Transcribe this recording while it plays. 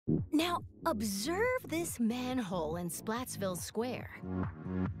Now, observe this manhole in Splatsville Square.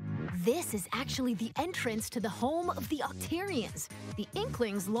 This is actually the entrance to the home of the Octarians, the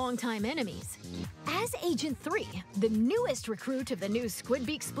Inklings' longtime enemies. As Agent 3, the newest recruit of the new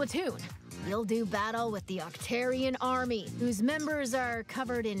Squidbeak Splatoon, you'll do battle with the Octarian army, whose members are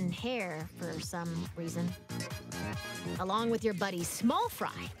covered in hair for some reason. Along with your buddy Small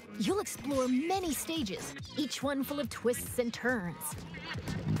Fry, you'll explore many stages, each one full of twists and turns.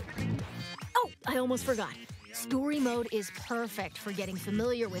 Oh, I almost forgot. Story mode is perfect for getting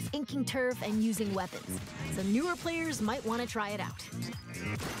familiar with inking turf and using weapons, so newer players might want to try it out.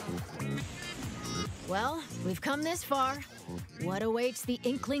 Well, we've come this far. What awaits the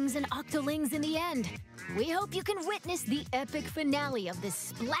Inklings and Octolings in the end? We hope you can witness the epic finale of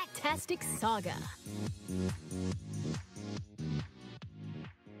this Splattastic saga.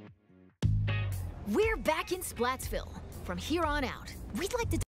 We're back in Splatsville. From here on out, we'd like to